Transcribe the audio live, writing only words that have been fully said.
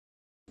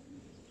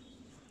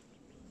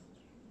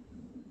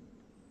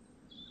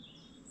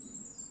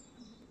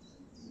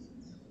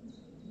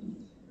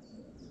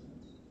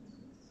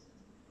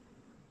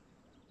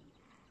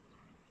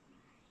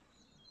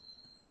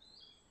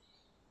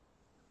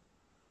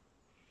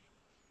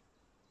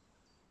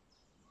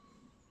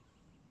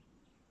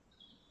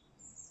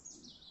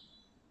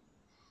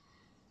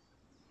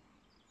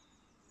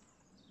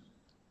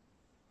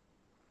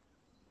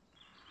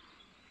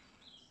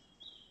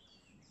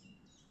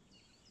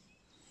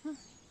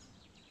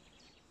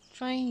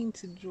trying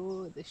to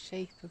draw the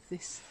shape of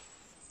this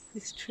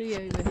tree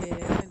over here.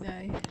 I don't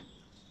know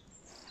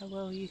how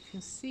well you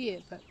can see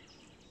it, but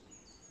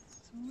it's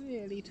a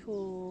really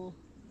tall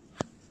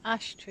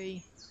ash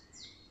tree,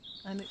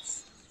 and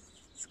it's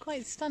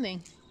quite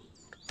stunning.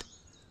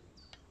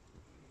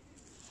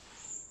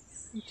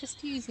 I'm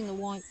just using a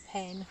white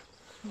pen.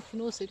 You can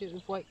also do it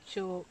with white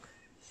chalk.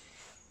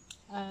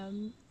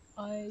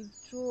 I've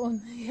drawn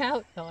the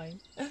outline.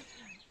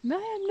 No,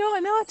 I'm not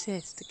an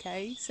artist,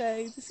 okay?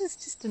 So this is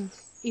just an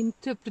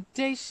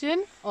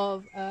interpretation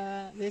of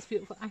this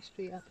beautiful ash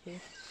tree up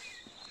here.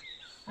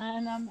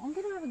 And I'm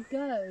going to have a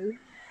go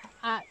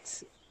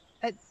at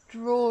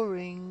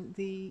drawing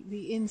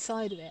the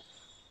inside of it,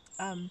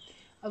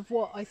 of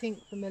what I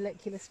think the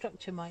molecular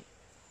structure might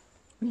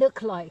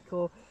look like,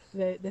 or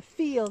the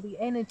feel, the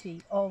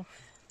energy of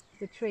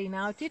the tree.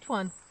 Now, I did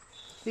one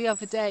the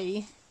other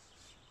day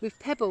with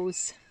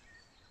pebbles.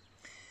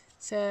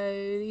 So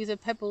these are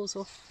pebbles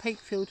off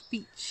Pakefield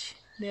Beach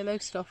near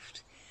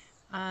Lowestoft,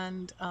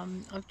 and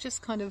I've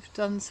just kind of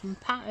done some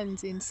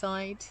patterns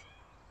inside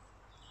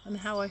and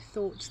how I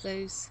thought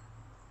those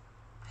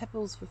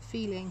pebbles were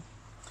feeling,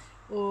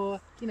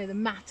 or you know, the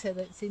matter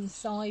that's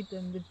inside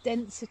them, the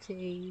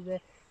density,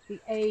 the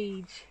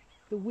age,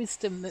 the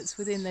wisdom that's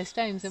within those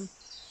stones. And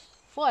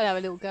thought I'd have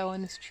a little go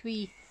on this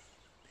tree.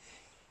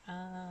 So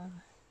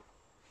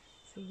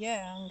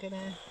yeah, I'm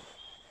gonna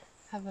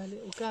have a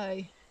little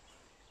go.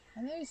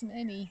 And there isn't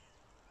any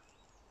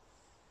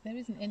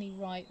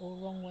right or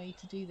wrong way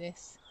to do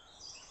this,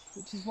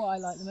 which is what I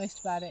like the most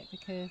about it,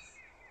 because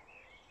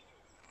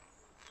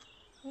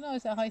when I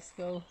was at high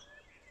school,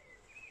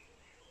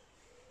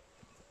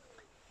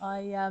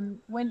 I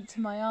went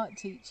to my art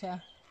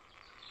teacher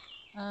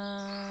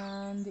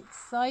and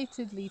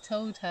excitedly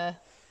told her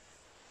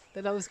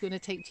that I was going to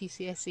take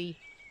GCSE,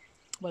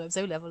 well, it was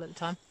O-level at the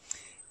time,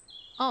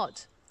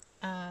 art,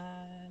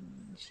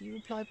 and she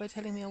replied by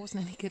telling me I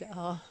wasn't any good at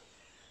art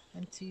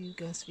and to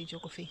go and study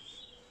geography,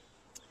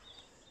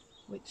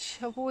 which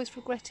I've always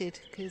regretted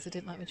because I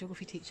didn't like my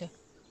geography teacher.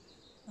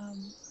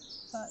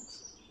 But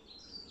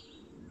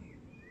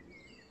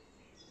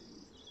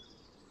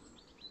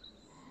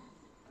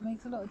it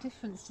makes a lot of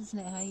difference, doesn't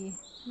it,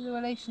 how the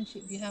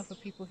relationship you have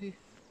with people who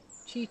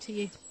tutor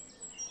you.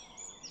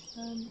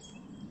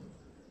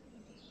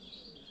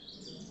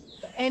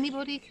 But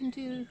anybody can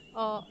do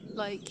art,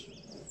 like,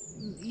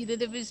 you know,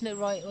 there is no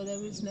right or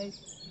there is no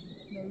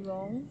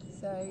wrong.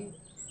 So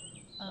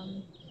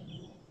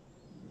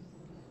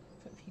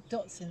put a few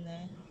dots in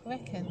there. I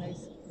reckon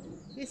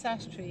this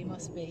ash tree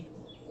must be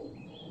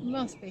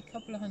a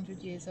couple of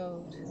 100 years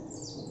old,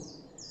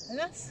 and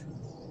that's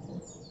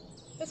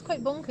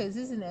quite bonkers,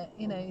 isn't it?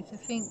 You know, to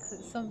think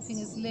that something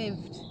has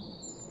lived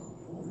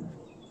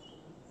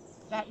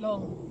that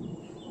long.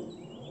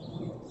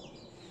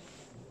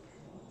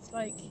 It's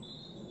like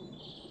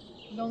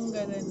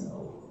longer than,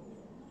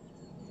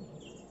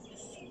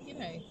 you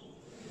know,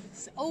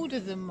 it's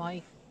older than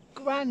my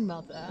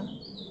grandmother,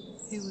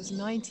 who was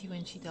 90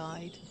 when she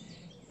died,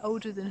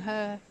 older than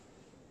her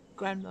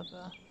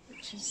grandmother,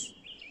 which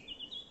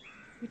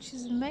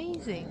is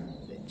amazing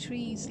that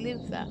trees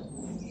live that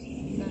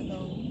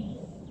long.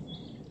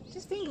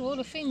 Just think of all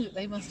the things that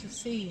they must have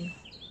seen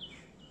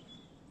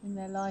in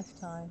their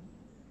lifetime.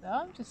 So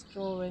I'm just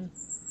drawing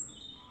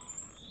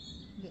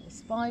little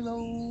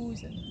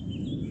spirals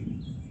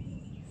and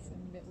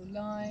some little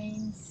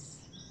lines,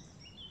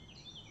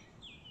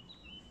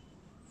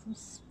 some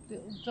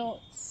little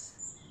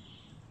dots.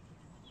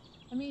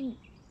 I mean,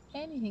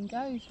 anything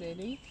goes,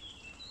 really.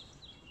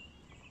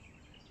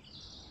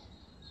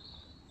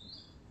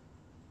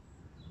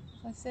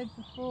 As I said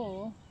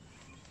before,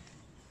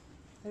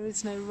 there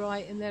is no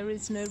right and there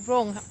is no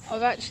wrong.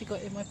 I've actually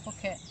got in my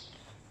pocket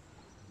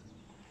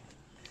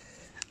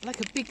like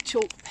a big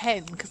chalk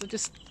pen, because I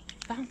just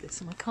found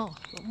this in my car. I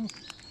thought,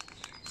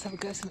 let's have a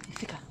go at something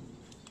thicker.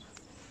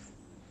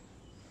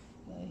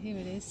 So here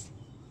it is.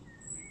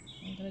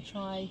 I'm going to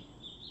try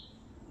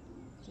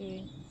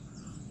doing,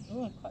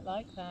 oh, I quite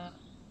like that.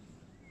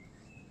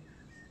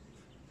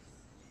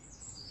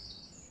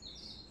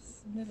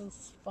 Some little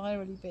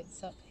spirally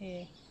bits up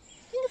here.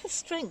 Think of the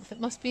strength that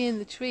must be in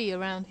the tree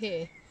around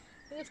here.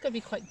 I think it's going to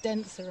be quite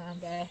dense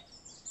around there.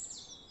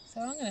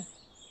 So I'm going to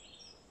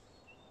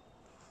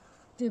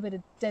do a bit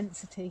of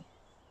density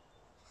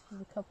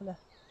with a couple of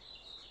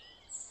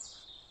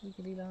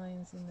wiggly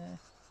lines in there.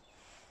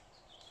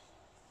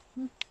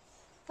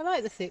 I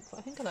like the thick, but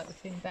I think I like the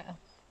thin better.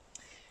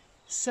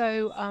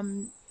 So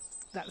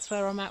that's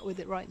where I'm at with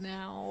it right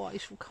now. I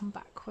shall come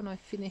back when I've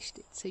finished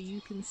it so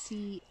you can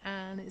see,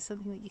 and it's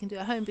something that you can do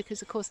at home,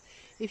 because of course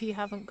if you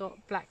haven't got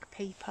black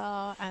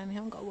paper and you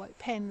haven't got a white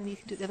pen, then you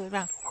can do it the other way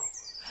around.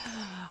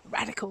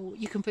 Radical!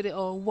 You can put it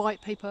on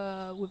white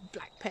paper with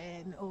black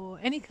pen, or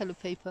any colour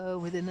paper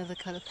with another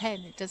colour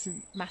pen. It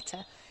doesn't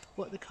matter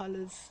what the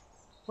colours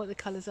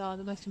are.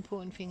 The most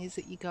important thing is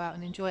that you go out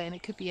and enjoy it, and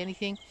it could be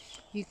anything.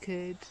 You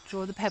could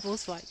draw the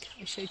pebbles like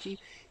I showed you.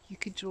 You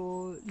could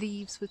draw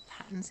leaves with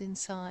patterns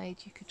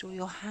inside. You could draw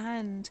your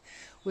hand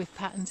with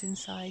patterns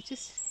inside.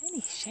 Just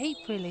any shape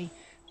really.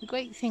 The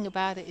great thing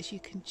about it is you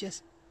can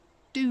just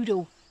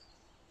doodle.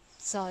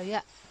 So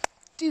yeah,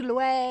 doodle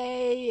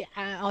away,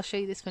 and I'll show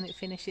you this when it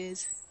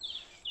finishes.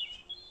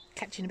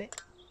 Catch you in a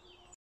bit.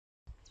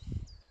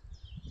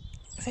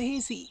 So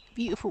here's the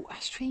beautiful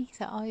ash tree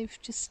that I've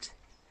just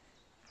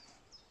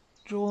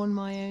drawn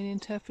my own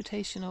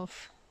interpretation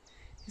of.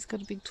 It's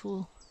got a big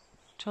tall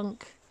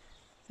trunk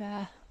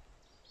there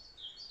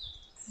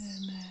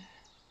and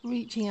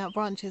reaching out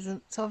branches,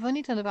 and so I've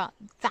only done about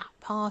that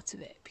part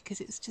of it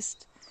because it's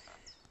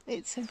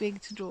so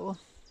big to draw.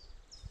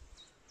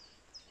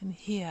 And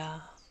here,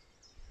 are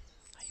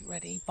you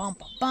ready? Bum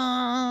bum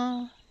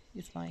bum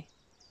is my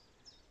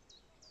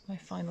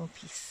final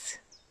piece.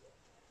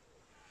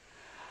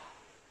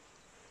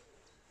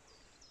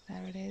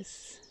 There it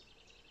is.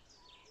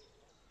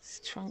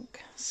 This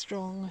trunk,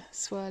 strong,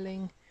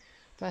 swirling,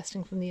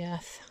 bursting from the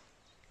earth,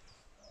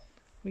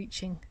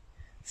 reaching,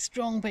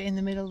 strong bit in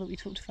the middle that we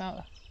talked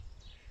about,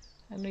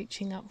 and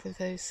reaching up with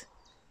those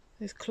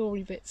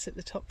clawy bits at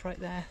the top right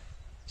there,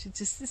 which are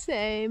just the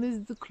same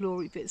as the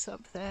clawy bits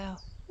up there.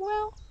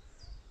 Well,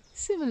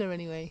 similar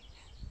anyway.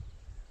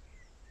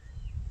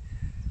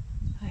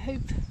 I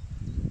hope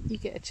you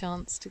get a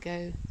chance to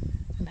go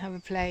and have a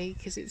play,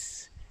 because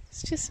it's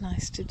just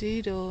nice to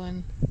doodle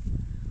and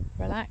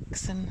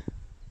relax and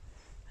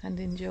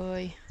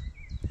enjoy.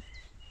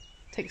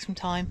 Take some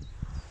time,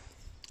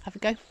 have a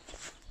go,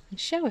 and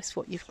show us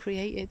what you've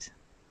created.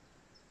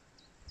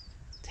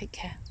 Take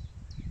care.